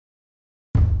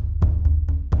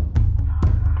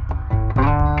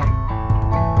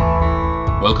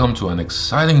welcome to an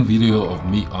exciting video of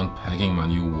me unpacking my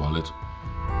new wallet.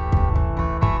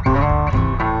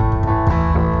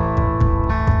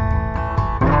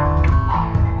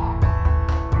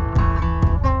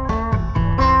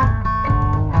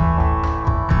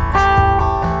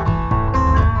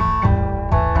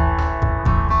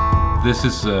 This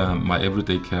is my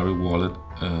everyday carry wallet.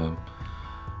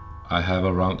 I have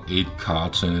around 8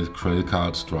 cards in it: credit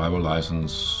cards, driver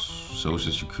license,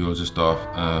 social security stuff.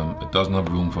 It doesn't have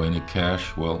room for any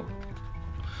cash. Well,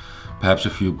 perhaps a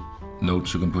few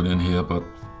notes you can put in here, but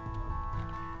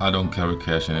I don't carry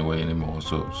cash anyway anymore.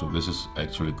 So this is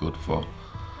actually good for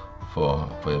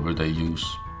everyday use.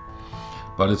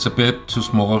 But it's a bit too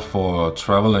small for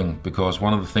traveling, because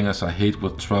one of the things I hate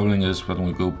with traveling is when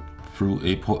we go through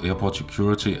airport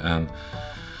security and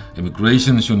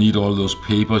immigrations, you need all those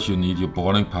papers. You need your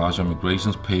boarding pass, your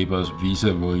immigration papers,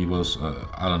 visa waivers,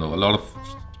 I don't know, a lot of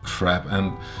crap,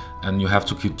 and you have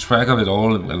to keep track of it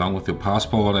all along with your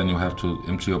passport, and you have to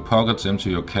empty your pockets,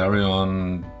 empty your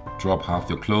carry-on, drop half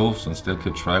your clothes, and still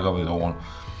keep track of it all.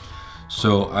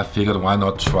 So I figured, why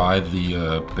not try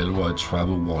the Bellroy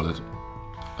travel wallet?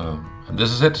 And this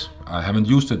is it. I haven't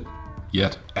used it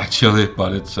yet actually,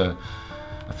 but it's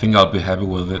I think I'll be happy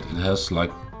with it. It has,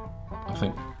 like, I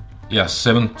think, yeah,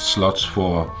 7 slots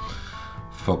for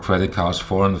credit cards,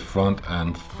 4 in the front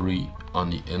and 3 on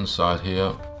the inside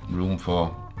here. Room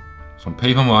for some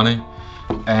paper money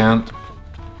and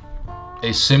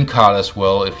a SIM card as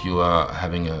well, if you are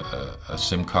having a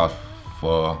SIM card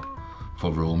for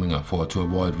roaming, or to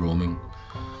avoid roaming.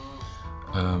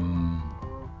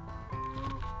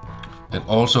 It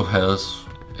also has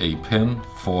a pen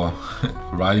for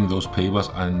writing those papers.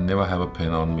 I never have a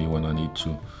pen on me when I need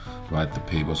to write the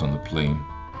papers on the plane.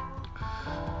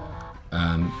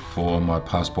 And for my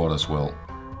passport as well.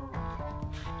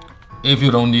 If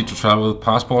you don't need to travel with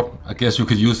passport, I guess you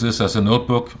could use this as a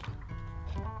notebook.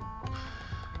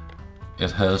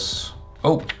 It has,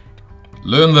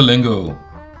 learn the lingo.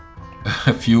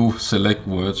 A few select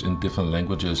words in different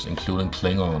languages, including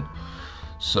Klingon.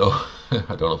 So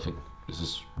I don't know if this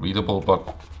is readable,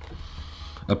 but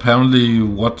apparently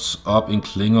what's up in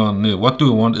Klingon, what do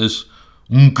you want is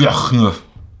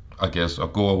I guess, or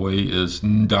go away is I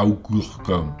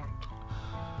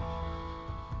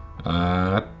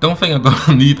don't think I'm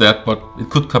gonna need that, but it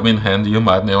could come in handy, you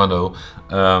might never know.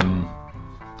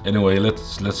 Anyway,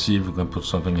 let's see if we can put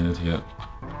something in it here.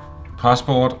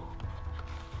 Passport,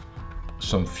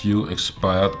 some few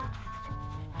expired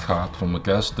card from a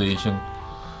gas station,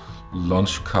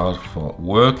 lunch card for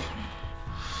work,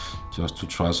 just to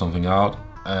try something out,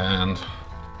 and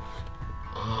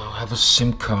I have a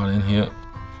SIM card in here.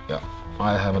 Yeah,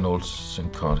 I have an old SIM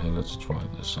card here. Let's try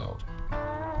this out.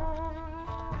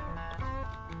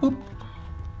 Boop.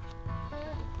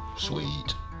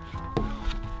 Sweet.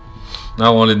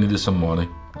 Now I only needed some money.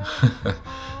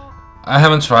 I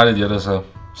haven't tried it yet, as I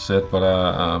said, but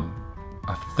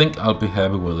I think I'll be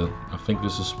happy with it. I think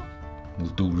this will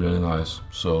do really nice.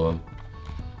 So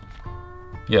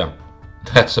yeah,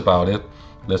 that's about it.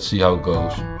 Let's see how it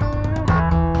goes.